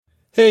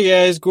Hey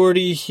guys,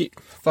 Gordy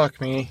Fuck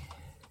me.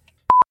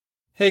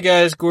 Hey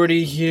guys,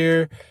 Gordy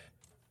here.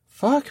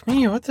 Fuck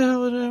me, what the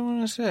hell did I want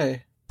to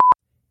say?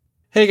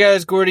 Hey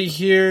guys, Gordy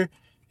here.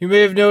 You may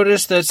have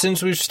noticed that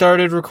since we've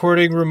started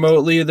recording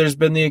remotely, there's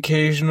been the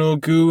occasional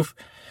goof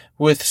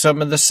with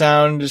some of the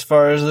sound as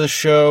far as the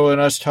show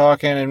and us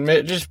talking and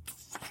just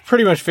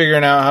pretty much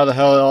figuring out how the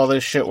hell all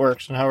this shit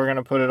works and how we're going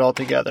to put it all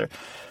together.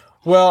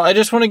 Well, I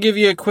just want to give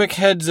you a quick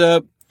heads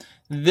up.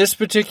 This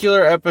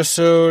particular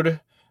episode,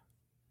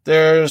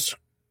 there's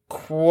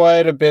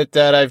quite a bit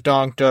that I've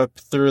donked up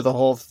through the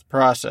whole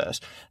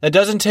process. That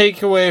doesn't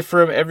take away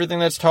from everything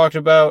that's talked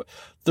about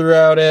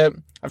throughout it.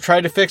 I've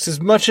tried to fix as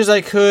much as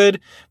I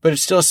could, but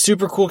it's still a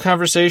super cool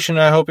conversation,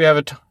 and I hope you have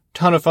a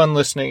ton of fun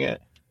listening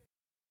it.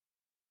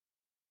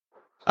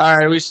 All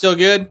right, are we still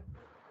good?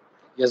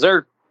 Yes,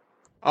 sir.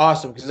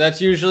 Awesome, because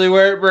that's usually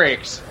where it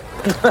breaks.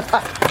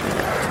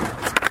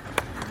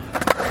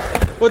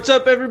 What's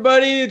up,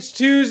 everybody? It's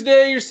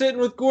Tuesday. You're sitting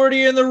with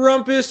Gordy in the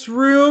Rumpus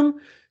room.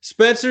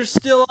 Spencer's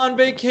still on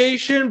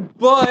vacation,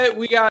 but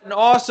we got an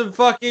awesome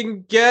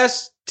fucking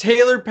guest.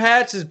 Taylor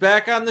Patz is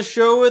back on the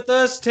show with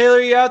us. Taylor,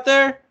 you out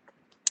there?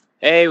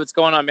 Hey, what's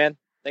going on, man?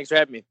 Thanks for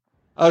having me.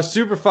 I was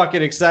super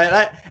fucking excited.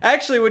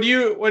 Actually,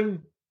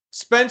 when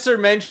Spencer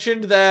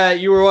mentioned that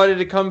you were wanting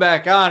to come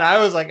back on, I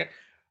was like,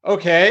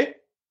 okay,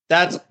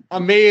 that's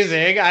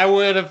amazing. I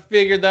would have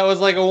figured that was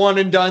like a one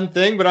and done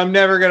thing, but I'm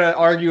never going to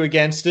argue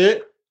against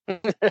it.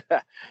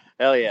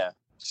 Hell yeah.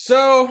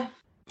 So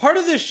part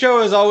of this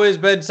show has always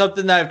been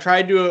something that I've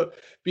tried to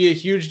be a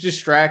huge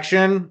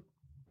distraction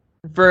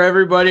for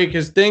everybody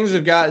because things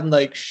have gotten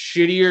like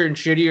shittier and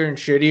shittier and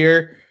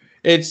shittier,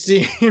 it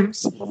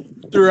seems,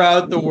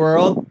 throughout the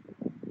world.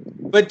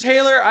 But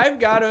Taylor, I've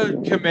got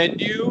to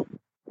commend you.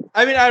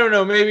 I mean, I don't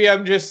know. Maybe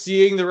I'm just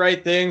seeing the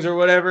right things or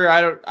whatever.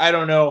 I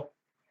don't know.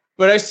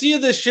 But I see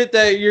the shit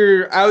that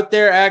you're out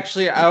there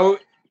actually out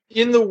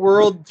in the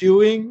world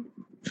doing,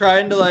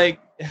 trying to like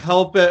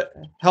help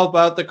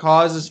out the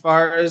cause as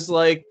far as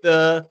like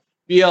the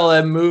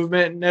BLM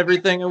movement and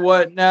everything and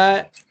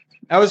whatnot.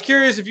 I was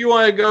curious if you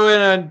want to go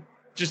in on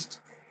just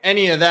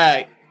any of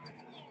that.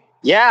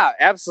 Yeah,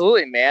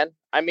 absolutely, man.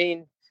 I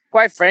mean,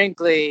 quite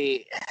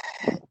frankly,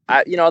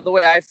 the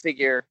way I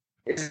figure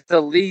is the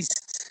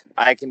least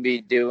I can be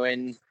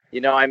doing.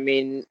 I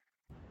mean,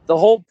 the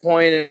whole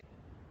point,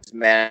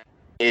 man,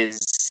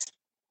 is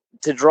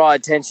to draw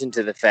attention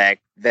to the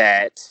fact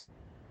that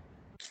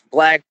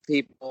Black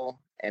people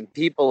and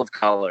people of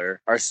color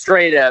are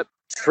straight up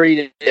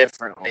treated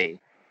differently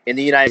in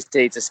the United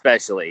States,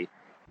 especially.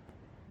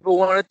 People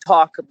want to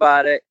talk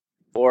about it,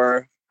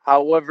 or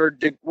however,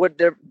 what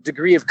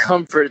degree of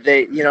comfort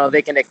they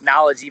can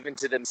acknowledge even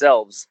to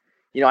themselves.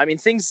 I mean,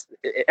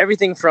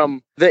 everything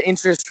from the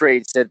interest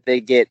rates that they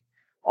get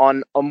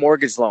on a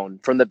mortgage loan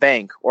from the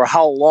bank, or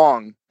how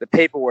long the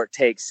paperwork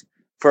takes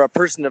for a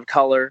person of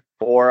color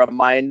or a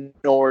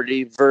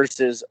minority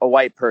versus a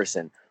white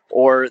person,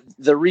 or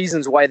the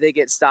reasons why they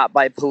get stopped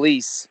by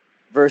police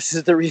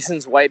versus the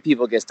reasons white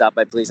people get stopped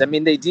by police. I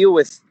mean, they deal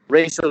with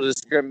racial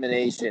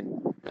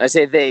discrimination. I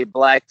say they,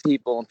 Black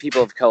people and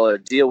people of color,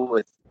 deal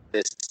with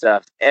this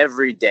stuff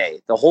every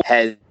day. The whole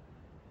head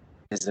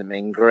is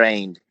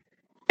ingrained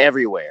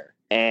everywhere.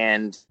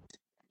 And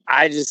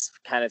I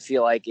just kind of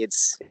feel like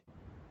it's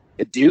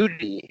a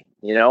duty,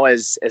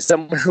 as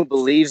someone who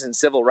believes in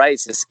civil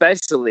rights,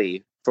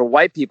 especially for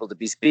white people to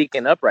be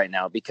speaking up right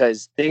now,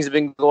 because things have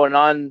been going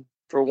on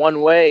for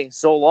one way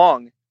so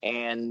long.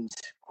 And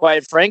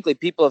quite frankly,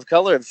 people of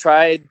color have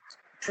tried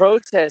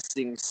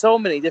protesting so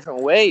many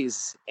different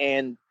ways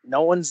and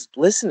no one's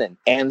listening.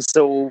 And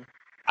so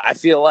I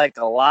feel like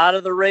a lot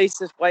of the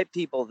racist white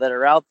people that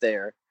are out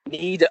there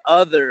need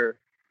other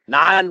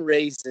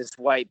non-racist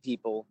white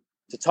people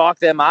to talk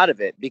them out of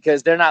it,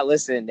 because they're not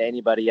listening to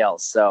anybody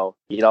else. So,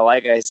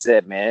 like I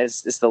said, man,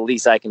 it's the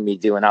least I can be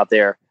doing out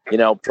there,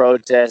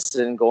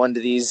 protesting, going to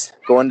these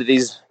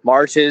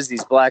marches,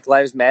 these Black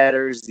Lives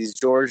Matters, these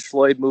George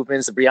Floyd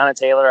movements, the Breonna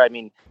Taylor. I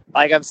mean,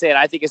 like I'm saying,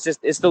 I think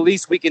it's the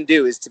least we can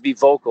do is to be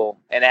vocal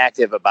and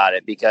active about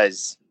it,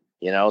 because,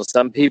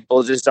 some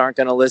people just aren't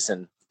going to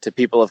listen to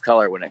people of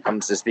color when it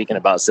comes to speaking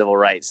about civil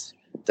rights.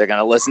 They're going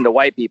to listen to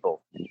white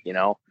people,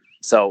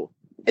 So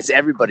it's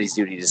everybody's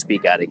duty to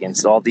speak out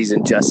against all these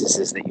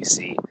injustices that you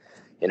see,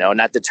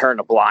 not to turn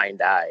a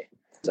blind eye.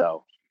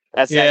 So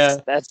that's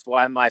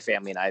why my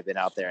family and I have been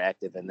out there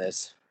active in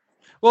this.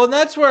 Well, and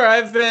that's where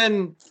I've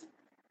been,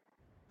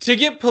 to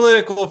get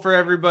political for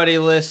everybody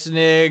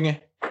listening.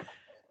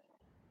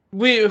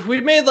 We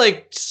made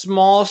like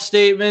small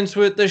statements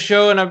with the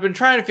show, and I've been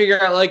trying to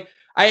figure out, like,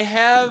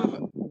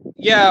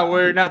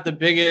 we're not the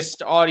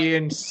biggest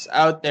audience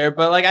out there,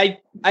 but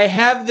like I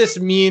have this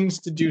means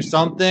to do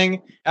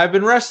something. I've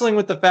been wrestling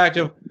with the fact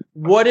of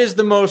what is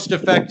the most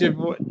effective,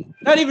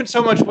 not even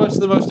so much what's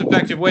the most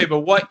effective way,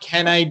 but what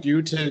can I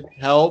do to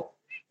help?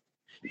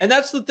 And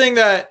that's the thing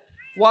that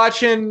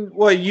watching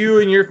what you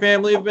and your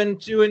family have been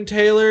doing,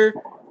 Taylor,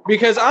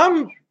 because I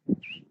am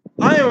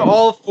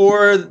all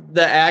for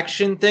the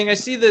action thing. I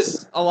see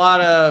this a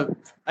lot of,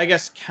 I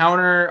guess,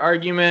 counter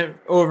argument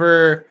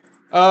over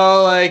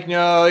oh, like,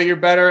 no, you're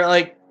better,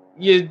 like,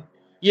 you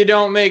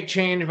don't make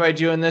change by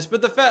doing this.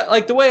 But the fact,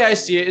 like, the way I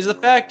see it is the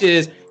fact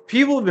is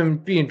people have been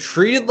being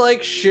treated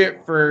like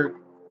shit for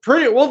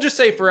we'll just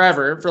say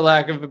forever, for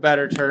lack of a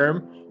better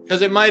term,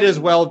 because it might as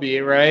well be,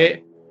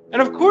 right?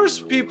 And of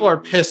course people are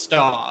pissed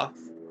off.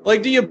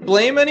 Like, do you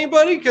blame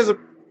anybody? Because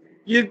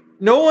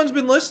no one's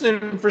been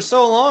listening for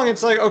so long.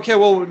 It's like, okay,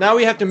 well, now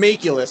we have to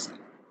make you listen.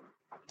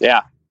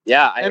 Yeah.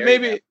 And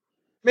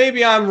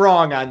maybe I'm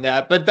wrong on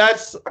that, but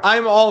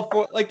I'm all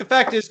for, like, the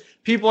fact is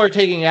people are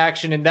taking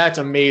action, and that's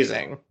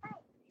amazing.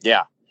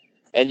 Yeah.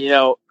 And,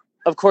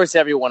 of course,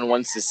 everyone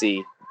wants to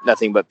see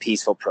nothing but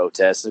peaceful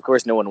protests. Of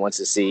course, no one wants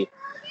to see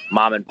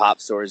mom and pop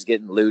stores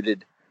getting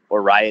looted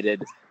or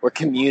rioted or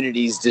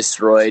communities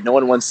destroyed. No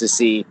one wants to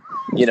see,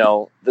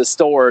 the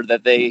store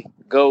that they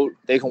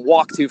can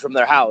walk to from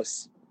their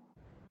house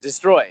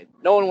destroyed.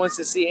 No one wants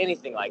to see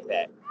anything like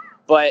that.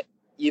 But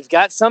you've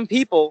got some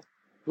people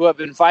who have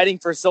been fighting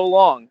for so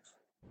long,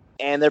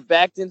 and they're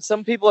backed in.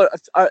 Some people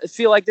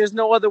feel like there's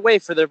no other way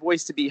for their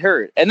voice to be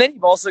heard. And then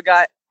you've also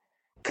got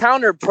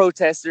counter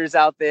protesters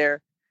out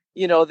there,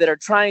 that are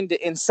trying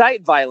to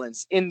incite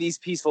violence in these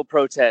peaceful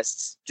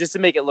protests just to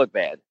make it look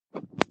bad.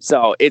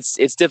 So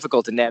it's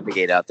difficult to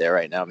navigate out there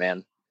right now,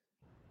 man.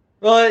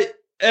 Well,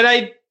 and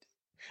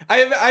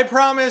I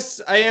promise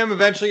I am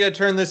eventually going to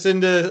turn this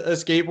into a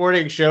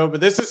skateboarding show,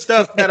 but this is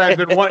stuff that I've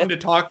been wanting to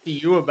talk to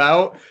you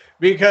about,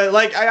 because,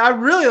 like, I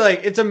really,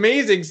 like, it's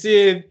amazing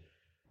seeing,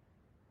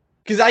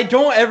 because I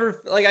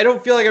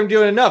don't feel like I'm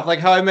doing enough. Like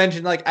how I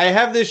mentioned, like, I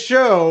have this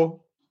show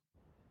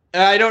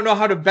and I don't know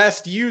how to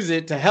best use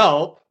it to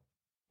help,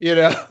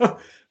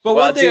 but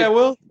one thing, dude, I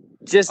will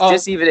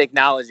just even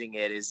acknowledging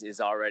it is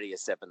already a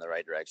step in the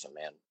right direction,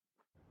 man.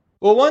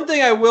 Well, one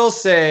thing I will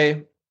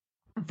say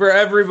for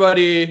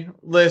everybody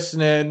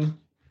listening,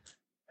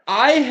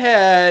 I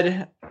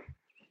had,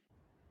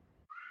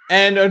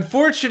 and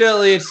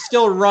unfortunately it's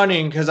still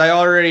running because I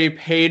already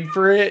paid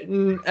for it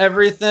and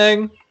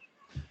everything,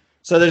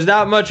 so there's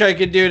not much I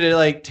could do to,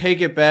 like,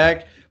 take it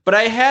back, but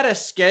I had a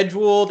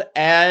scheduled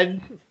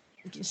ad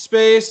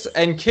space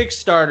and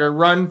Kickstarter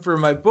run for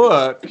my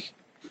book,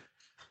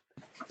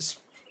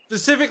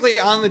 specifically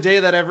on the day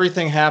that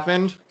everything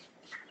happened.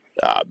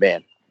 Oh,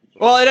 man.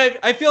 Well, and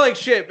I feel like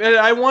shit, and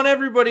I want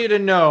everybody to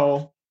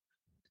know,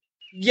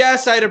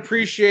 yes, I'd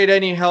appreciate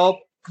any help,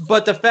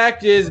 but the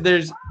fact is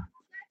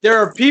there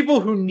are people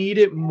who need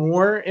it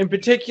more. In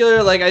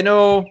particular, like, I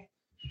know,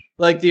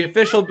 like, the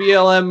official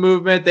BLM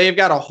movement, they've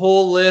got a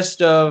whole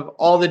list of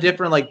all the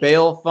different, like,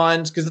 bail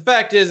funds, because the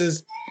fact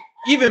is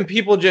even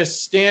people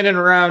just standing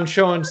around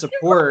showing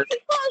support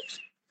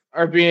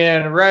are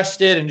being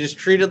arrested and just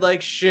treated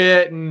like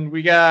shit, and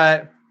we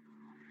got...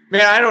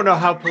 Man, I don't know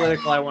how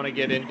political I want to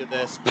get into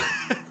this.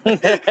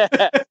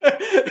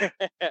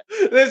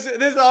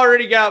 This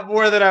already got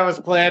more than I was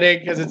planning,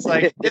 because it's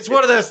like, it's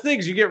one of those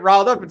things you get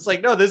riled up. It's like,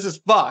 no, this is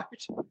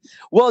fucked.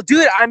 Well,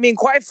 dude, I mean,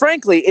 quite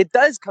frankly, it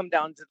does come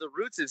down to the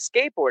roots of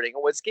skateboarding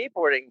and what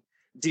skateboarding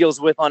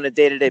deals with on a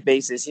day-to-day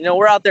basis.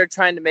 We're out there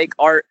trying to make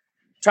art,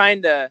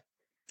 trying to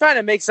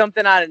make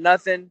something out of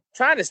nothing,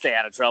 trying to stay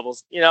out of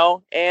troubles,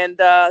 and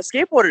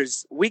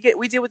skateboarders, we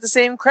deal with the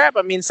same crap.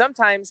 I mean,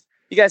 sometimes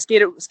you got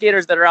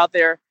skaters that are out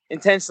there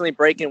intentionally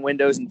breaking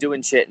windows and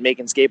doing shit and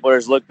making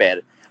skateboarders look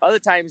bad. Other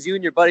times you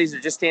and your buddies are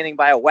just standing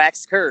by a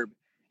waxed curb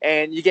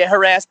and you get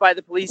harassed by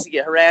the police, you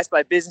get harassed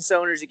by business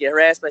owners, you get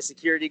harassed by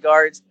security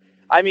guards.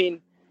 I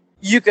mean,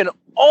 you can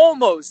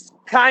almost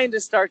kind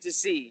of start to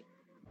see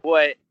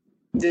what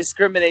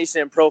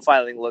discrimination and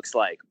profiling looks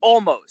like.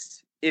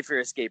 Almost, if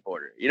you're a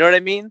skateboarder. You know what I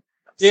mean?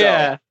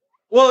 Yeah.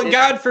 Well,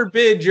 God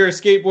forbid you're a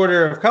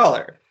skateboarder of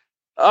color.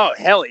 Oh,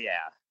 hell yeah.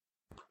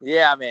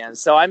 Yeah, man.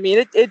 So, I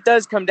mean, it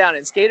does come down,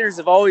 and skaters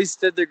have always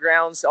stood their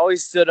grounds,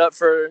 always stood up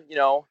for,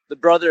 the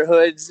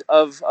brotherhoods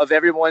of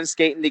everyone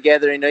skating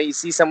together. You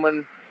see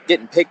someone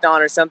getting picked on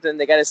or something,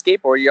 they got a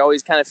skateboard, you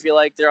always kind of feel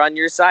like they're on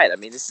your side. I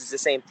mean, this is the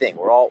same thing.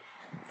 We're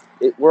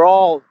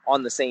all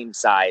on the same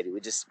side.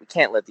 We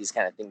can't let these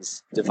kind of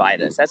things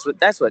divide us. That's what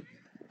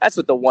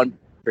the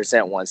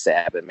 1% wants to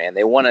happen, man.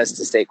 They want us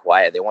to stay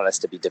quiet. They want us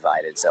to be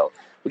divided. So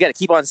we got to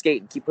keep on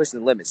skating, keep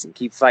pushing the limits, and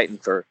keep fighting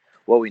for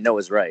what we know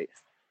is right.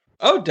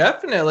 Oh,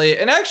 definitely.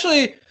 And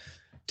actually,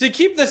 to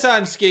keep this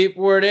on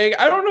skateboarding,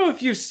 I don't know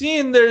if you've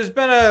seen, there's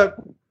been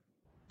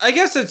I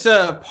guess it's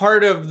a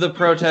part of the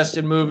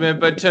protested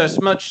movement, but to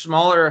a much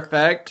smaller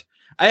effect.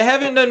 I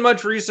haven't done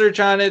much research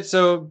on it,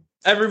 so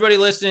everybody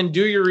listening,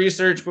 do your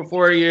research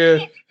before you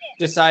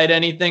decide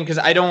anything, because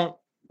I don't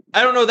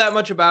know that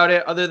much about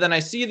it, other than I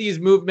see these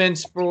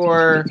movements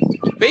for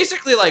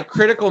basically like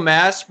critical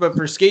mass, but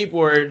for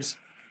skateboards,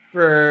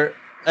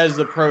 as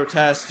the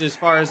protest, as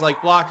far as like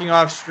blocking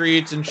off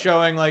streets and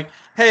showing like,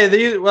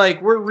 hey,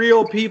 we're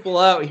real people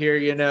out here,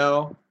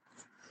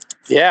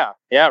 Yeah,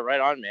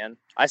 right on, man.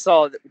 I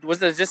saw,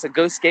 was it just a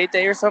Go Skate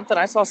Day or something?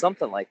 I saw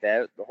something like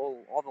that.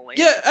 All the lanes.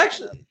 Yeah,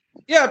 actually,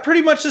 yeah,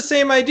 pretty much the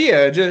same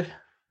idea.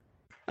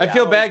 I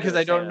feel bad because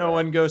I don't know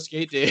when Go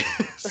Skate Day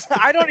is.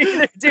 I don't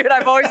either, dude.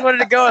 I've always wanted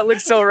to go. It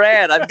looks so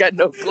rad. I've got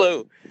no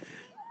clue.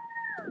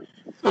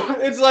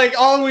 It's like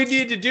all we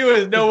need to do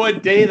is know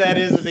what day that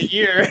is of the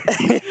year.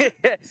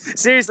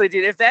 Seriously,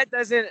 dude, if that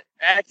doesn't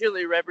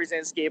accurately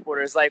represent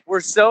skateboarders, like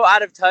we're so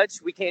out of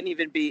touch, we can't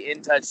even be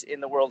in touch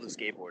in the world of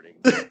skateboarding.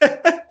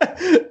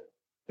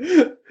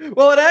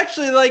 Well, it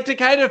actually, like, to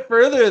kind of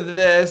further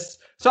this,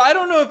 so I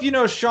don't know if you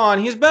know Sean.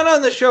 He's been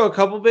on the show a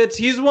couple bits.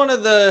 He's one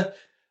of the,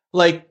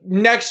 like,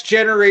 next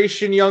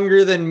generation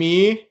younger than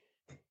me.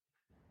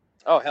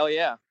 Oh, hell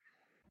yeah.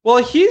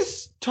 Well,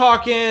 he's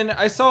talking,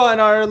 I saw in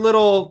our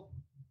little,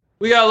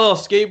 we got a little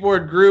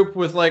skateboard group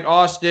with, like,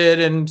 Austin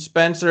and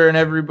Spencer and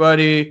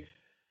everybody.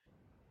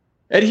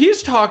 And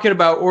he's talking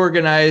about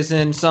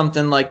organizing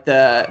something like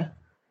that.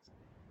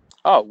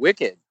 Oh,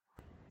 wicked.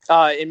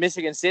 In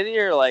Michigan City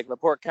or like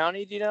LaPorte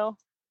County, do you know?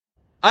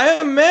 I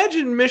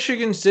imagine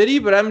Michigan City,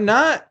 but I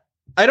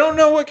don't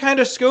know what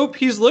kind of scope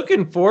he's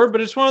looking for,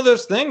 but it's one of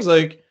those things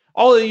like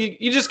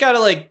you just got to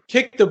like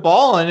kick the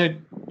ball and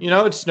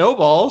it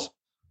snowballs.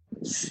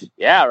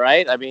 Yeah,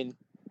 right. I mean,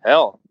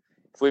 hell,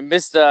 if we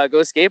missed Go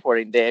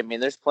Skateboarding Day, I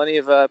mean, there's plenty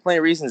of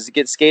reasons to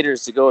get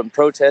skaters to go and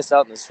protest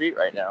out in the street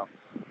right now.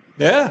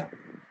 Yeah.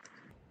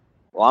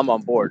 Well, I'm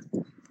on board.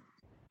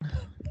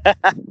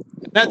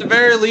 At the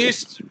very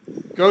least,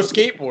 go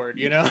skateboard,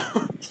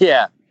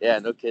 Yeah,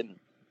 no kidding.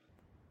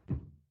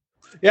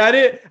 Yeah,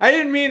 I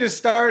didn't mean to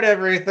start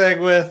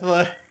everything with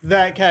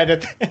that kind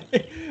of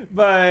thing,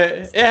 but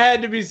it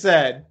had to be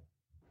said.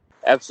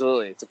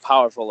 Absolutely. It's a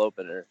powerful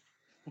opener.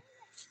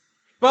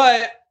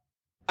 But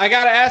I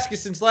got to ask you,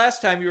 since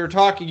last time you were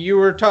talking,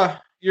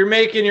 you're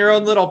making your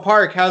own little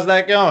park. How's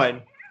that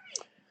going?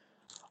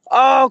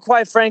 Oh,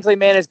 quite frankly,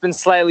 man, it's been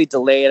slightly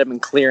delayed. I've been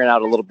clearing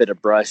out a little bit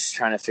of brush,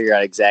 trying to figure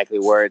out exactly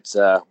where it's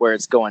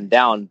going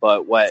down.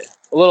 But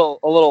a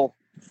little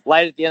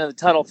light at the end of the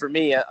tunnel for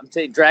me. I'm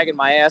dragging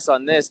my ass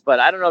on this, but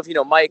I don't know if you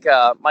know Mike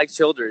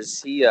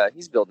Childers.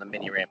 He's building a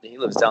mini ramp. He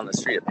lives down the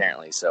street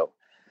apparently. So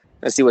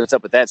let's see what's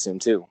up with that soon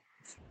too.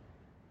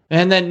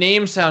 And that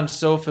name sounds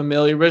so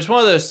familiar, but it's one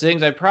of those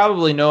things I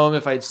probably know him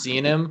if I'd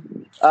seen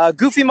him.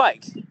 Goofy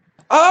Mike.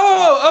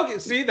 Oh, okay.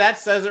 See, that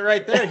says it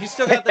right there. He's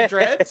still got the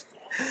dreads.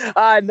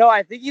 No,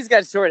 I think he's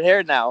got short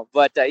hair now,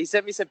 but he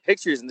sent me some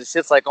pictures and the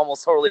shit's like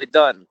almost totally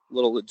done. A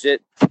little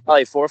legit,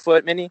 probably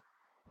 4-foot mini.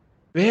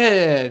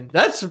 Man,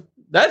 that's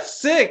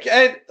sick.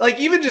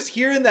 Even just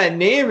hearing that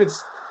name,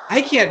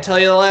 I can't tell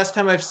you the last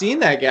time I've seen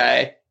that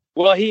guy.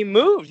 Well, he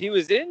moved. He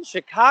was in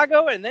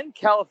Chicago and then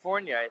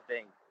California, I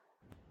think.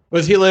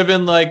 Was he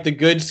living like the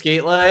good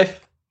skate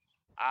life?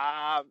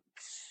 I'm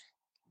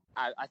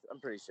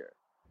pretty sure.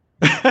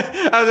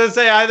 I was gonna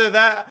say either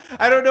that.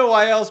 I don't know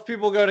why else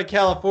people go to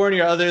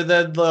California other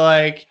than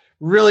like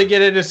really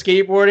get into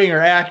skateboarding or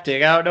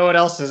acting. I don't know what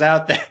else is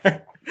out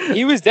there.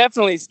 He was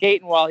definitely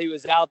skating while he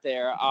was out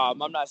there. I'm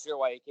not sure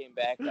why he came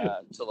back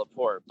to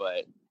LaPorte,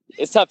 but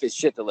it's tough as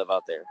shit to live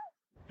out there.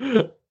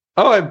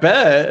 Oh, I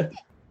bet.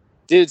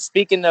 Dude,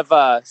 speaking of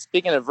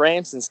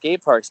ramps and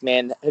skate parks,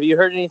 man, have you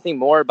heard anything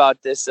more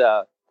about this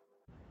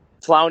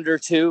Flounder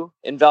 2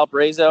 in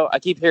Valparaiso? I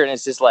keep hearing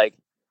it's just like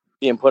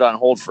being put on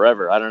hold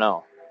forever. I don't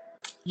know.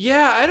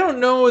 Yeah, I don't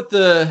know what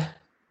the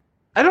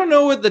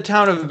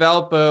town of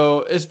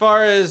Valpo, as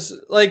far as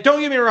like, don't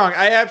get me wrong,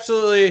 I have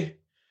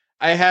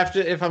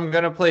to, if I'm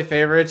gonna play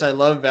favorites, I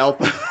love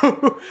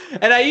Valpo.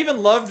 And I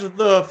even loved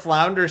the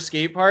Flounder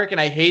skate park, and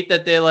I hate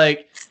that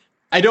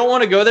I don't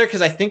want to go there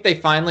because I think they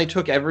finally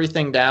took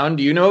everything down.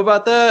 Do you know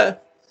about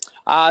that?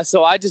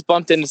 So I just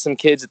bumped into some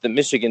kids at the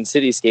Michigan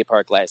City skate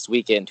park last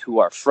weekend who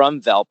are from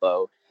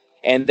Valpo,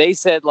 and they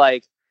said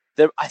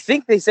I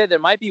think they said there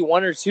might be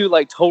one or two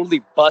like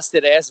totally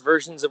busted ass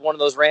versions of one of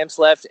those ramps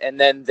left, and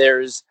then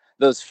there's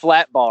those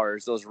flat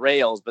bars, those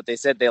rails, but they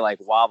said they like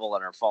wobble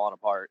and are falling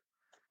apart.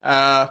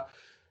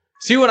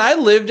 See, when I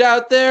lived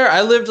out there,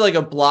 I lived like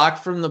a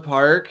block from the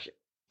park,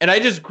 and I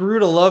just grew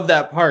to love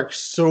that park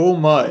so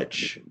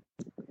much.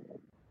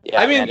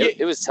 Yeah, I mean,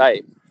 it was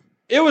tight.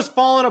 It was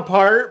falling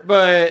apart,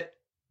 but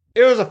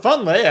it was a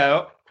fun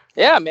layout.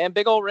 Yeah, man,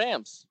 big old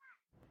ramps.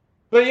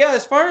 But yeah,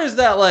 as far as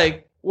that,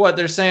 like, what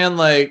they're saying,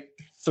 like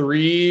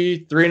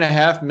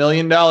 $3.5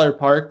 million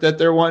park that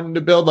they're wanting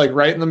to build, like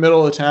right in the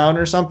middle of town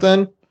or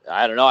something.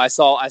 I don't know. I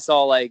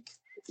saw like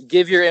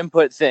give your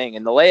input thing,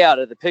 and the layout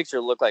of the picture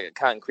looked like a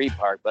concrete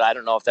park, but I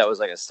don't know if that was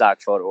like a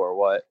stock photo or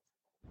what.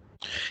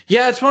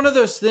 Yeah, it's one of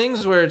those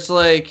things where it's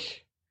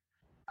like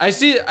I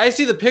see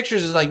the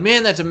pictures, it's like,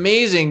 man, that's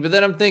amazing, but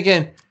then I'm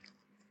thinking,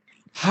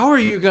 how are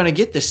you going to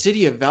get the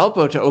city of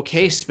Valpo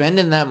to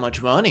spending that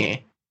much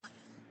money?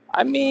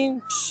 I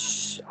mean,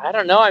 I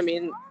don't know. I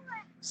mean,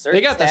 certain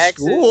they got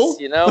taxes, the school,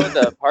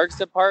 the parks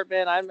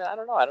department. I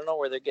don't know. I don't know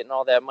where they're getting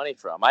all that money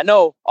from. I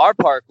know our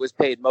park was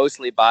paid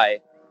mostly by,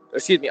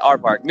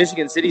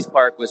 Michigan City's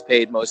park was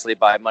paid mostly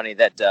by money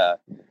that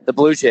the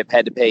blue chip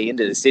had to pay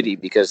into the city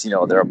because,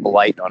 they're a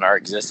blight on our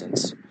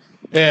existence.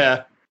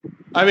 Yeah.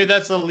 I mean,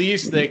 that's the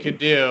least they could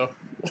do.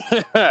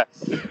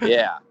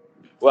 Yeah.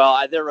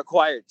 Well, they're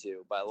required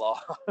to by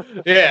law.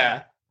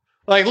 Yeah.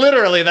 Like,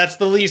 literally, that's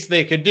the least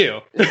they could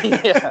do.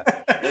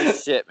 Yeah. No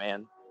shit,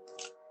 man.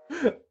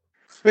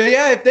 But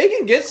yeah, if they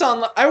can get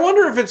something, I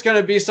wonder if it's going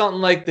to be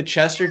something like the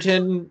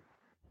Chesterton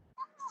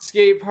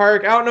skate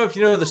park. I don't know if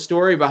you know the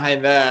story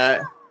behind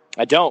that.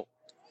 I don't.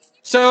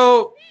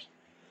 So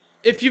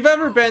if you've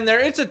ever been there,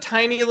 it's a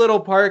tiny little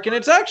park and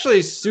it's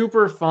actually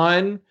super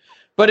fun,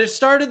 but it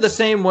started the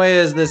same way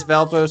as this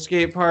Valpo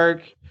skate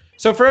park.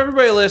 So for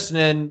everybody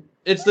listening,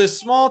 it's this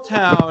small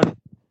town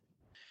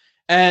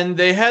and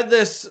they had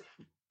this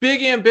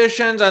big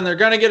ambitions and they're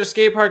going to get a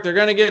skate park. They're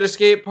going to get a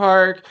skate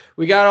park.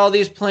 We got all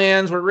these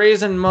plans. We're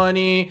raising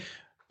money,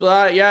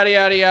 blah, yada,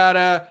 yada,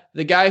 yada.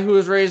 The guy who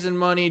was raising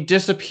money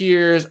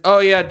disappears. Oh,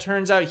 yeah, it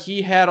turns out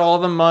he had all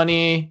the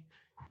money.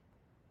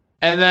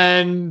 And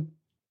then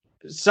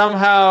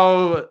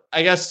somehow,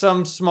 I guess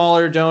some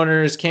smaller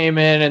donors came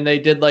in and they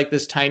did like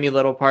this tiny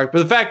little park. But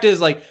the fact is,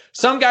 like,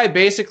 some guy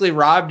basically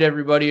robbed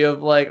everybody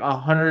of like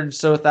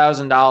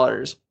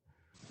 $100,000.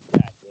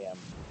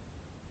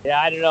 Yeah,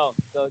 I don't know.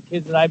 The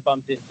kids that I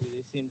bumped into,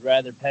 they seemed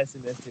rather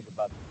pessimistic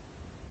about it.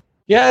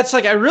 Yeah, it's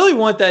like I really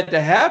want that to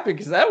happen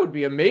because that would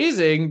be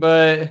amazing,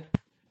 but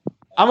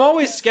I'm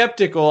always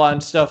skeptical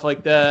on stuff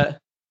like that.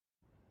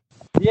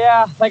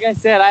 Yeah, like I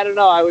said, I don't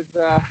know. I was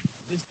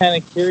just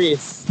kind of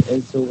curious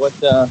as to what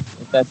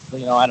if that's,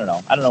 I don't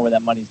know. I don't know where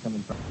that money's coming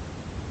from.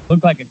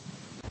 Looked like a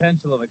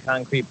potential of a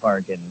concrete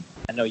park, and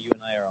I know you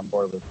and I are on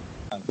board with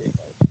concrete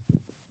parks.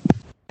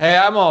 Hey,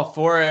 I'm all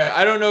for it.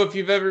 I don't know if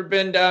you've ever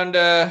been down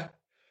to...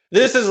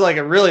 This is like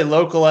a really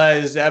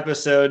localized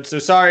episode, so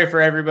sorry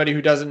for everybody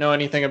who doesn't know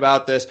anything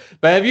about this.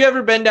 But have you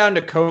ever been down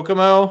to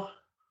Kokomo?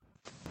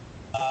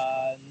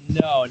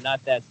 No,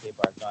 not that skate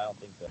park. No, I don't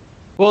think so.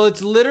 Well,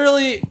 it's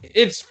literally,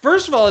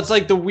 first of all, it's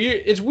like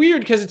it's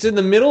weird because it's in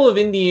the middle of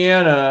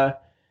Indiana.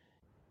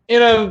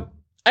 I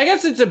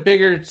guess it's a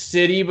bigger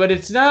city, but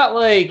it's not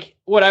like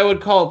what I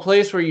would call a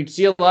place where you'd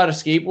see a lot of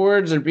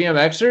skateboards or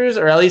BMXers,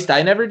 or at least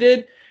I never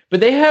did. But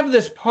they have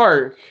this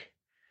park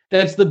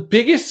that's the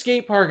biggest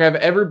skate park I've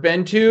ever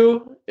been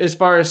to as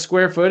far as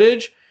square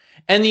footage.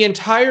 And the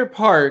entire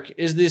park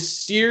is this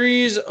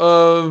series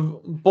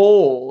of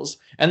bowls.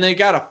 And they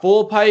got a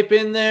full pipe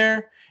in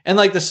there. And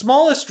like the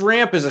smallest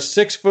ramp is a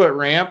 6-foot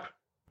ramp.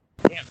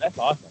 Damn, that's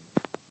awesome.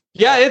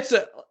 Yeah,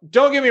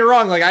 don't get me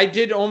wrong. Like I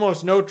did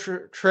almost no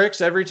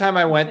tricks every time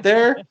I went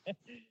there.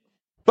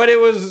 But it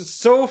was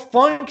so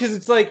fun because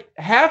it's like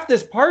half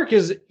this park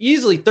is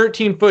easily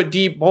 13-foot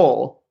deep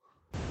bowl.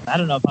 I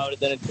don't know if I would have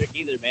done a trick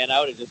either, man. I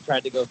would have just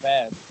tried to go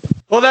fast.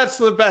 Well, that's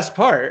the best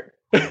part.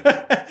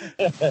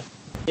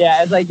 Yeah,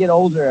 as I get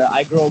older,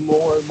 I grow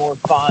more and more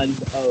fond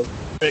of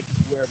tricks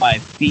where my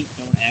feet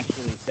don't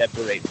actually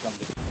separate from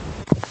the...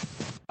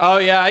 Oh,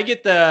 yeah, I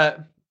get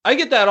that. I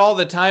get that all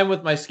the time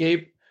with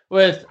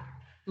with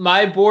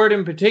my board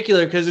in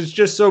particular, because it's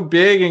just so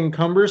big and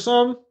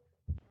cumbersome.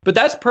 But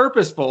that's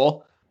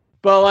purposeful.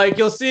 But, like,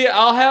 you'll see,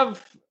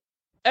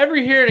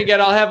 every here and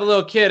again, I'll have a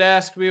little kid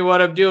ask me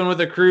what I'm doing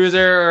with a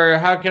cruiser or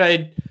how can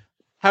I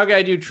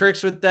do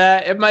tricks with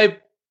that. And my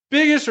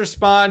biggest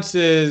response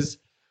is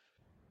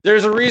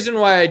there's a reason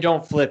why I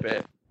don't flip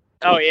it.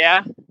 Oh,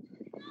 yeah?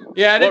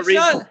 Yeah, and what it's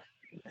reason? not...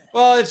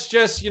 Well, it's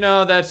just,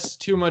 that's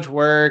too much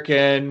work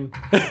and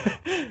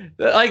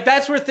like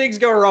that's where things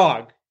go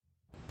wrong.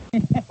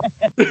 Yeah,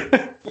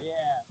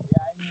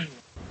 I mean,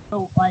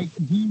 so like,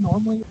 do you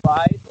normally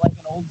ride like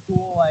an old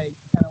school, like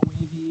kind of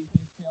wavy,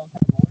 fishtail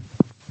kind of board?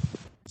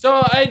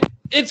 So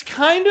it's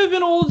kind of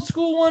an old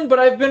school one, but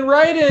I've been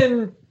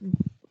riding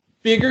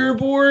bigger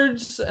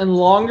boards and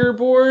longer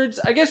boards.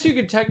 I guess you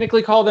could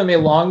technically call them a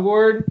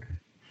longboard.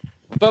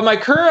 But my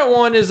current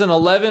one is an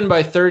 11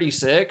 by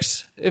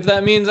 36, if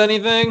that means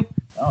anything.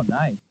 Oh,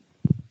 nice.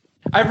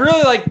 I've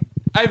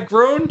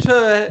grown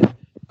to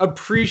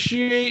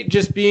appreciate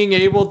just being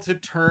able to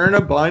turn a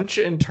bunch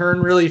and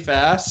turn really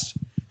fast.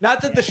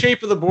 Not that the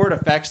shape of the board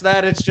affects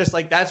that. It's just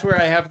like that's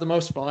where I have the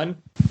most fun.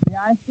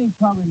 Yeah, I think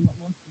probably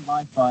most of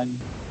my fun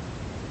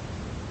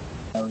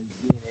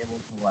is being able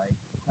to like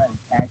try to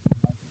catch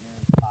as much air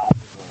as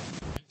possible.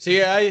 See,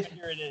 Here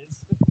it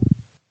is.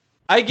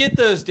 I get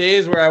those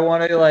days where I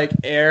want to like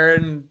air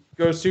and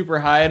go super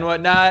high and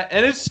whatnot,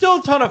 and it's still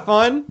a ton of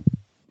fun.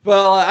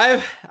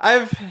 But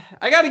I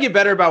got to get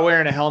better about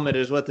wearing a helmet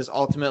is what this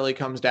ultimately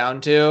comes down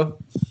to.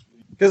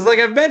 Because like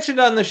I've mentioned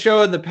on the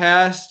show in the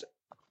past,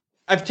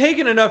 I've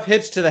taken enough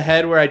hits to the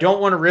head where I don't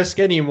want to risk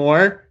any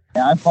more.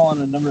 Yeah, I've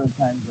fallen a number of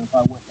times. If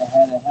I wouldn't have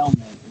had a helmet,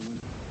 it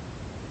would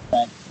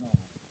have been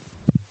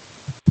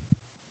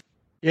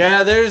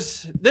Yeah,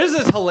 there's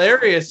this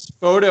hilarious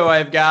photo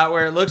I've got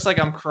where it looks like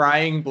I'm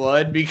crying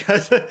blood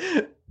because,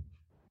 and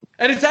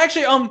it's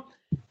actually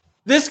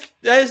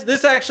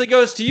this actually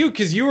goes to you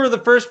because you were the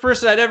first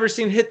person I'd ever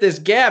seen hit this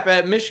gap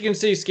at Michigan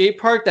City Skate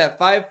Park, that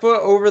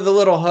 5-foot over the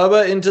little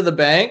hubba into the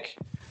bank.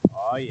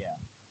 Oh yeah.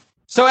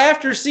 So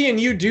after seeing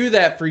you do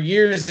that for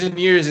years and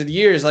years and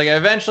years, like I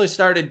eventually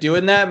started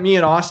doing that. Me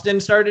and Austin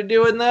started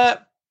doing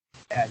that.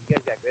 Yeah, you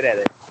guys got good at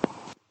it.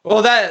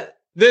 Well,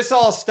 this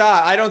all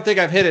stopped. I don't think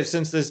I've hit it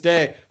since this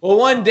day. Well,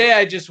 one day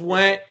I just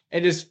went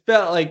and just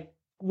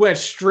went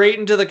straight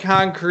into the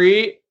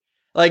concrete.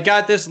 like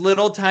got this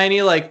little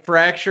tiny like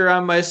fracture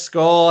on my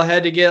skull,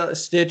 had to get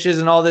stitches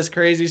and all this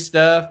crazy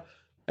stuff.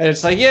 And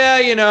it's like, yeah,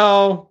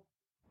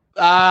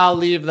 I'll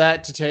leave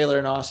that to Taylor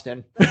and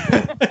Austin.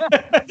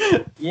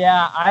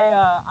 Yeah,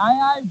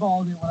 I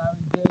eyeballed it when I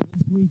was there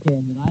this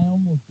weekend, and I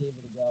almost gave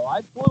it a go.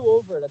 I flew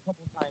over it a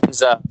couple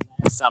times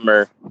last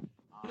summer.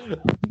 I think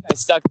I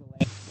stuck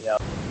the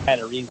landing,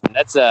 kind of reason.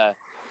 That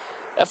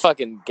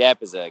fucking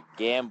gap is a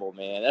gamble,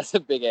 man. That's a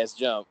big ass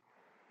jump.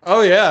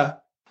 Oh yeah.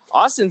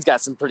 Austin's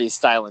got some pretty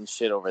styling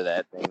shit over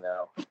that thing,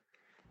 though.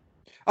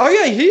 Oh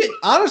yeah,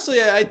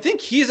 honestly, I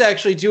think he's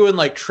actually doing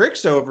like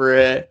tricks over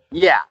it.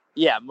 Yeah,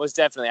 most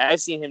definitely.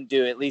 I've seen him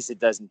do at least a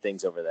dozen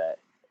things over that.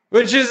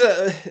 Which is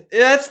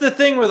that's the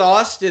thing with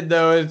Austin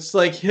though. It's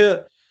like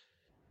he'll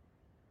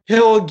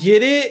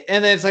get it,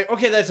 and then it's like,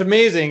 okay, that's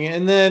amazing,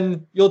 and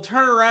then you'll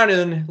turn around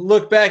and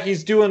look back.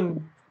 He's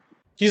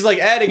like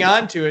adding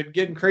on to it,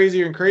 getting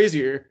crazier and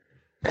crazier.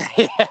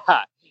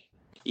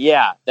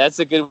 Yeah, that's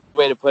a good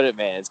way to put it,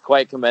 man. It's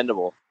quite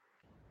commendable.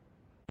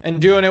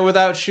 And doing it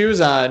without shoes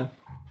on.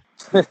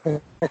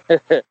 You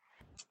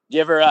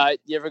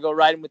ever go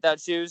riding without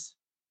shoes?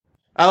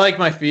 I like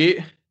my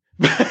feet.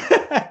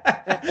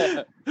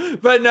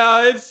 But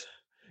no, it's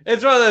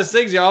one of those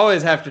things you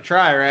always have to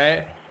try,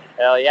 right?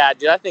 Hell yeah,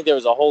 dude. I think there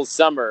was a whole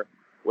summer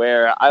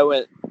where I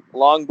went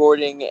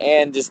longboarding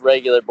and just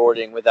regular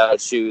boarding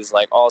without shoes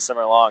like all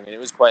summer long, and it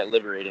was quite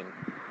liberating.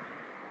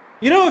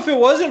 If it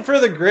wasn't for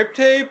the grip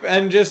tape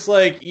and just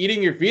like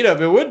eating your feet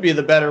up, it would be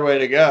the better way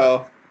to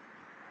go.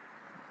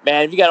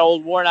 Man, if you got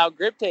old worn out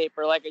grip tape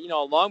or like a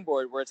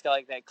longboard where it's got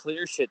like that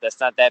clear shit that's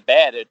not that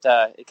bad, it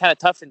kind of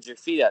toughens your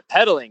feet up.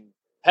 Pedaling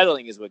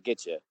is what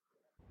gets you.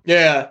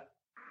 Yeah.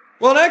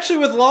 Well, and actually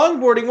with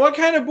longboarding, what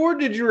kind of board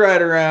did you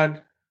ride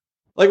around?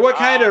 Like what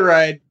kind of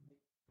ride?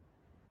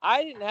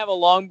 I didn't have a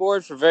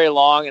longboard for very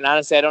long, and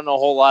honestly, I don't know a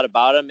whole lot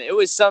about them. It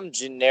was some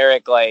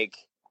generic, like,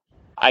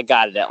 I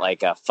got it at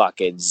like a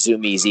fucking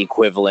Zoomies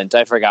equivalent.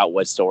 I forgot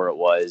what store it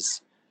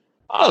was.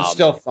 Oh, it's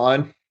still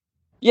fun.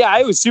 Yeah,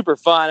 it was super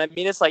fun. I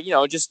mean, it's like,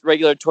 just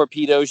regular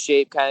torpedo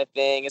shape kind of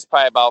thing. It's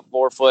probably about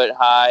 4 foot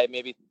high,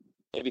 maybe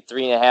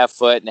 3.5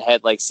 foot, and it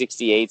had like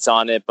 68s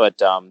on it.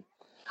 But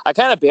I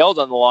kind of bailed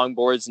on the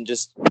longboards and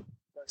just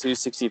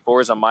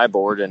 264s on my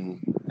board,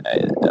 and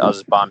I'll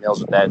just bomb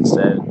hills with that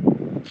instead.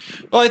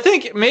 Well, I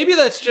think maybe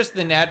that's just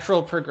the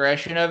natural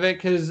progression of it,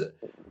 because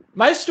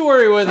my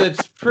story with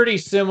it's pretty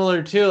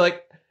similar too.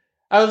 Like,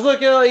 I was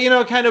looking,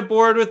 kind of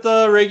bored with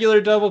the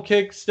regular double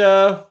kick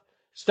stuff.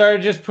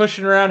 Started just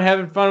pushing around,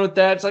 having fun with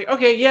that. It's like,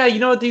 okay, yeah, you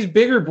know what? These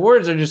bigger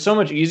boards are just so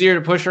much easier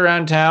to push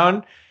around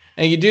town.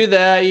 And you do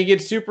that, you get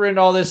super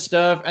into all this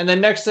stuff. And then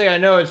next thing I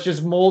know, it's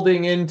just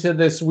molding into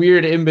this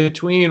weird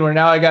in-between where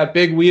now I got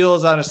big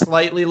wheels on a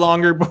slightly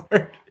longer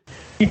board.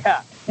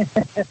 Yeah.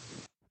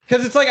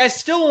 Because it's like I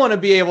still want to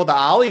be able to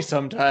ollie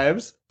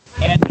sometimes.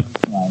 And no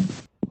slide.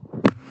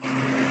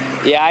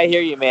 Yeah, I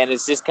hear you, man.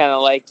 It's just kind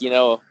of like,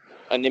 an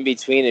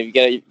in-between.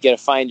 You gotta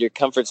find your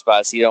comfort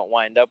spot so you don't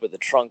wind up with a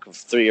trunk of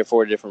 3 or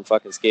 4 different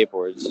fucking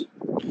skateboards.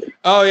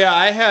 Oh, yeah,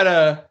 I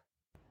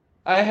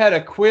had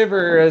a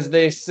quiver, as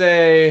they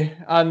say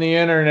on the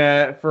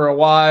internet, for a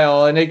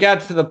while, and it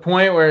got to the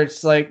point where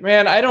it's like,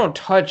 man, I don't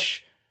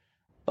touch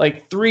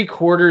like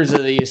 3/4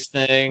 of these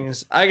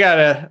things. I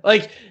gotta,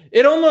 like,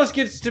 it almost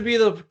gets to be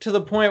to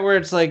the point where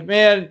it's like,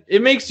 man,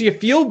 it makes you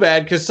feel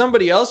bad because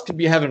somebody else could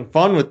be having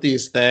fun with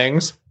these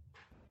things.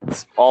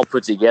 All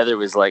put together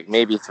was like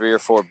maybe 3 or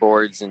 4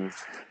 boards, and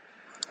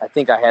I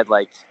think I had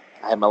my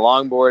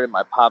longboard and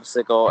my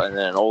popsicle, and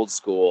then an old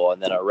school, and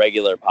then a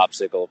regular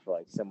popsicle for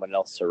like someone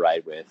else to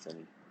ride with.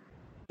 And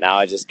now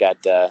I just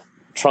got a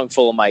trunk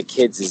full of my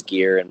kids'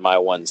 gear and my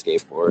one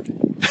skateboard.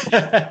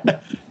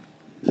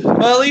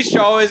 Well, at least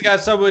you always got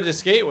someone to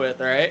skate with,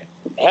 right?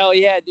 Hell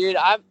yeah, dude!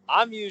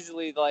 I'm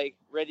usually like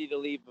ready to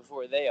leave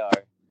before they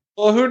are.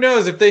 Well, who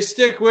knows? If they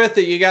stick with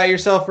it, you got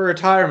yourself a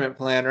retirement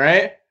plan,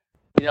 right?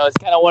 It's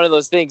kind of one of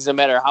those things, no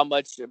matter how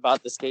much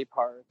about the skate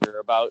park or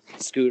about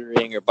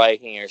scootering or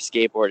biking or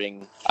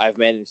skateboarding I've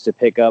managed to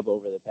pick up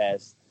over the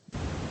past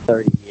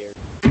 30 years.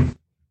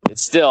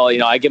 It's still,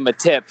 I give them a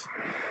tip.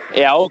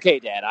 Yeah, okay,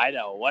 Dad, I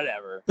know,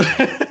 whatever.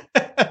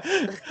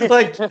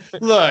 Like,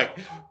 look,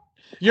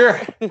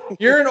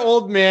 you're an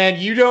old man.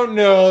 You don't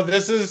know.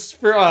 This is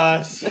for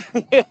us.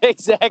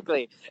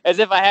 Exactly. As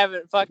if I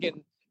haven't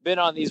fucking been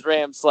on these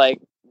ramps like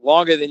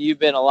longer than you've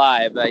been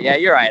alive. But yeah,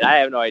 you're right. I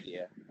have no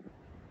idea.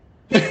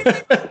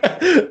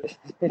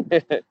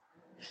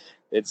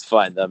 It's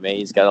fun though, man.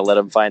 You just gotta let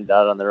them find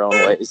out on their own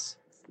ways.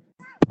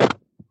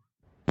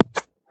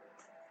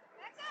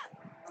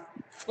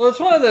 Well, it's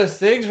one of those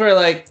things where,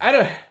 like, I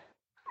don't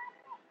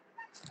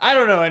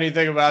know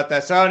anything about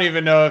that, so I don't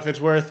even know if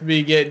it's worth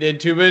me getting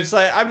into. But it's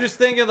like, I'm just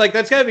thinking, like,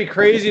 that's gotta be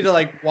crazy to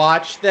like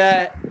watch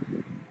that.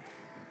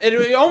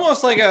 It'd be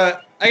almost like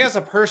a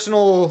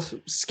personal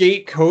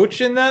skate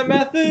coach in that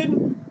method.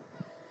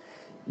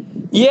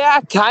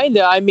 Yeah, kind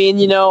of. I mean,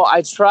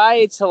 I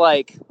try to,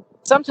 like,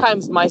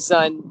 sometimes my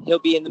son, he'll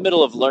be in the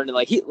middle of learning.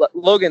 Like,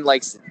 Logan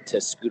likes to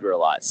scooter a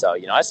lot, so,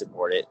 I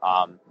support it.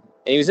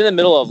 and he was in the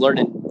middle of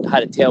learning how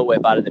to tail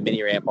whip out of the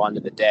mini ramp onto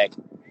the deck.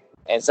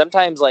 And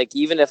sometimes, like,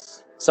 even if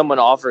someone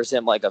offers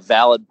him like a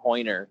valid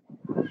pointer,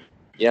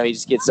 you know, he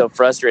just gets so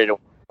frustrated,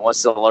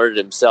 wants to learn it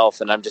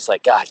himself. And I'm just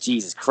like, God,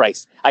 Jesus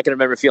Christ. I can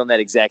remember feeling that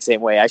exact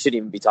same way. I shouldn't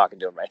even be talking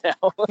to him right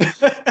now.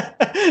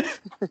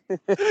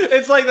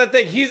 It's like that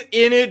thing. He's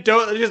in it.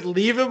 Don't just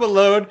leave him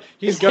alone.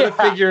 He's going to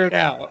figure it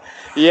out.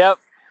 Yep.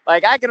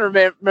 Like, I can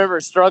remember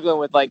struggling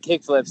with, like,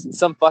 kickflips, and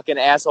some fucking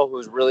asshole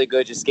who's really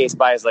good just skates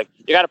by is like,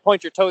 you got to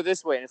point your toe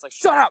this way. And it's like,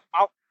 shut up.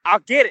 I'll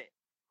get it.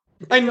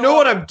 I know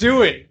what I'm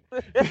doing.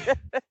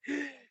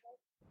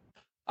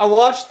 I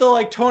watched the,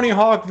 like, Tony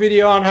Hawk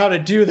video on how to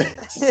do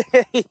this.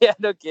 Yeah,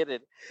 no kidding.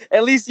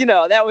 At least, you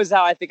know, that was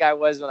how I think I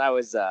was when I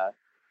was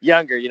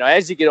younger. You know,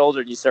 as you get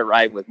older and you start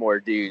riding with more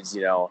dudes,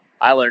 you know,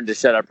 I learned to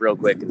shut up real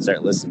quick and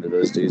start listening to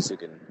those dudes who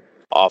can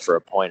offer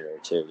a pointer or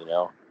two, you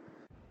know.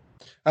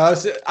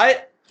 So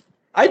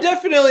I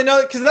definitely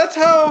know, because that's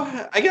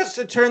how, I guess,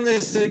 to turn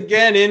this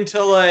again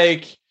into,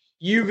 like,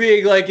 you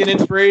being, like, an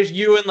inspiration,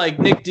 you and, like,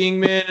 Nick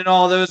Dingman and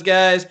all those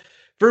guys.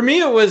 For me,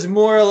 it was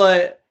more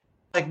like,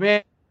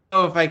 man, I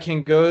don't know if I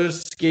can go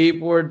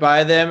skateboard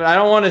by them. I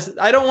don't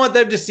want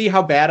them to see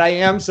how bad I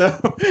am, so.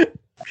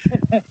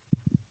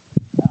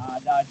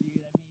 No,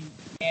 dude, I mean,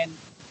 and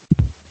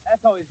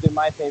that's always been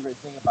my favorite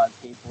thing about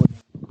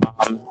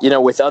skateboarding. You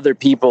know, with other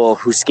people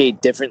who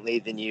skate differently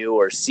than you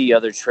or see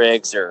other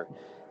tricks, or,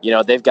 you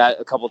know, they've got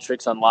a couple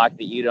tricks unlocked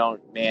that you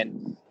don't,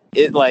 man,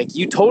 it, like,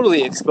 you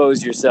totally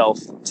expose yourself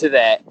to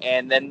that,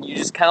 and then you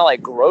just kind of,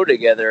 like, grow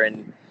together,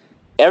 and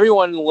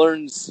everyone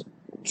learns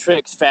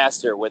tricks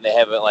faster when they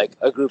have like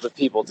a group of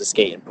people to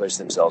skate and push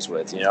themselves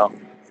with, you know?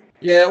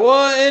 Yeah,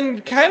 well,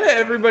 and kind of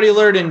everybody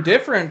learning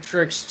different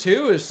tricks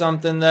too is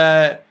something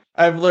that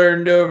I've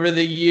learned over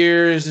the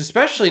years,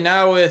 especially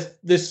now with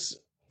this,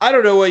 I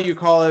don't know what you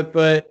call it,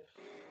 but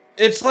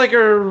it's like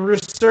a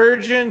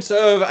resurgence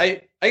of,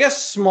 I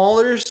guess,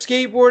 smaller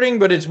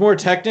skateboarding, but it's more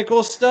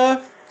technical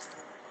stuff.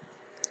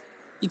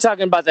 You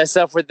talking about that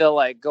stuff where they'll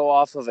like go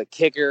off of a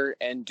kicker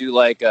and do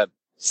like a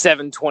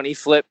 720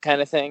 flip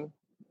kind of thing?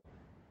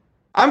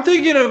 I'm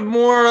thinking of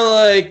more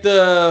like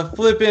the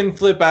flip in,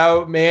 flip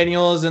out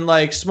manuals and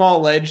like small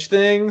ledge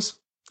things.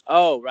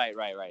 Oh, right.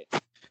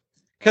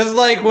 Because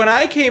like when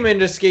I came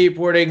into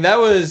skateboarding, that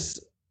was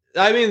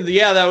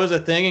a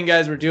thing and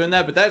guys were doing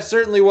that, but that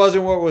certainly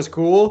wasn't what was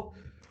cool.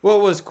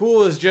 What was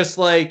cool is just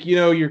like, you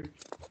know, your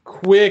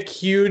quick,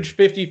 huge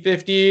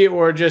 50-50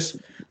 or just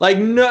like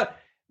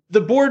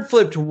the board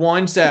flipped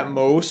once at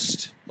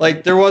most.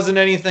 Like there wasn't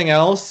anything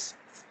else.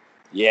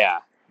 Yeah.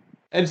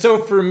 And so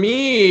for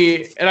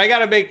me, and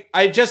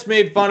I just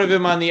made fun of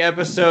him on the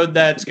episode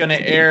that's going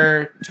to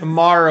air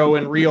tomorrow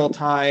in real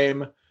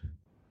time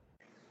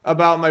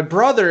about my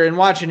brother and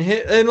watching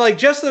him and like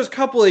just those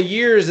couple of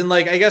years and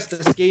like, I guess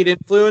the skate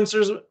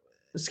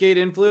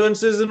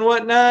influences and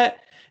whatnot.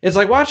 It's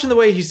like watching the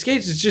way he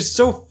skates is just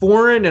so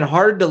foreign and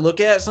hard to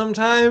look at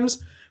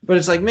sometimes, but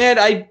it's like, man,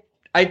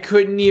 I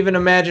couldn't even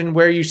imagine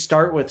where you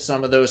start with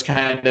some of those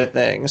kind of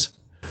things.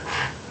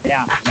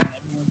 Yeah.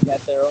 Everyone's got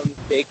their own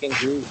bake and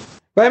groove.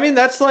 But I mean,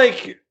 that's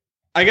like,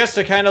 I guess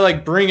to kind of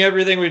like bring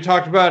everything we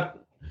talked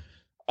about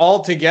all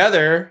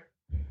together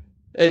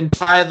and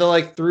tie the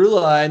like through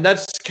line.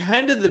 That's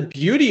kind of the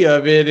beauty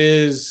of it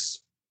is,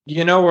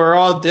 you know, we're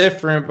all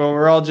different, but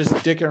we're all just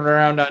dicking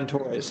around on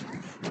toys.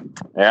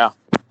 Yeah.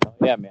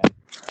 Yeah, man.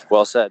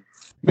 Well said.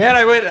 Man,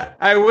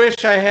 I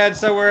wish I had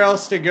somewhere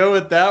else to go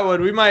with that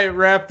one. We might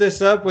wrap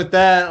this up with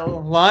that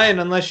line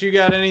unless you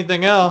got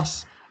anything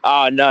else.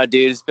 Oh, no,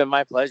 dude. It's been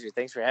my pleasure.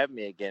 Thanks for having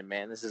me again,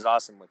 man. This is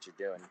awesome what you're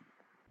doing.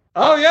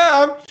 Oh,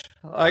 yeah.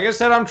 Like I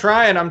said, I'm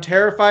trying. I'm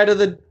terrified of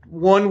the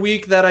 1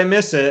 week that I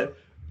miss it.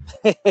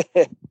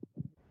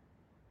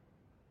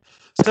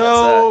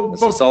 So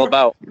that's what it's all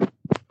about.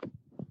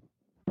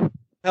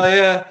 Hell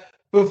yeah.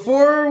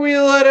 Before we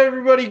let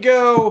everybody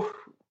go,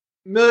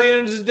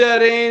 Millions of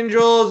Dead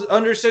Angels,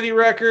 Undercity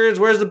Records,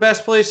 where's the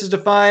best places to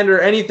find or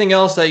anything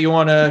else that you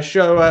want to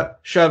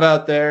shove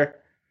out there?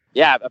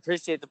 Yeah, I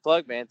appreciate the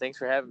plug, man. Thanks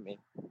for having me.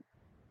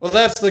 Well,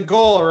 that's the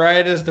goal,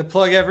 right? Is to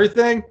plug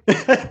everything?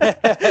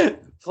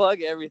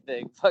 Plug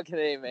everything. Fucking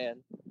A, man.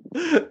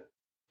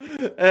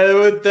 And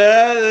with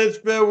that, it's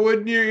been Wood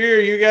in Your Ear.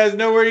 You guys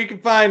know where you can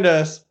find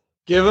us.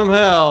 Give them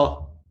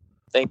hell.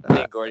 Thank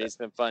you, Gordy. It's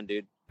been fun,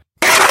 dude.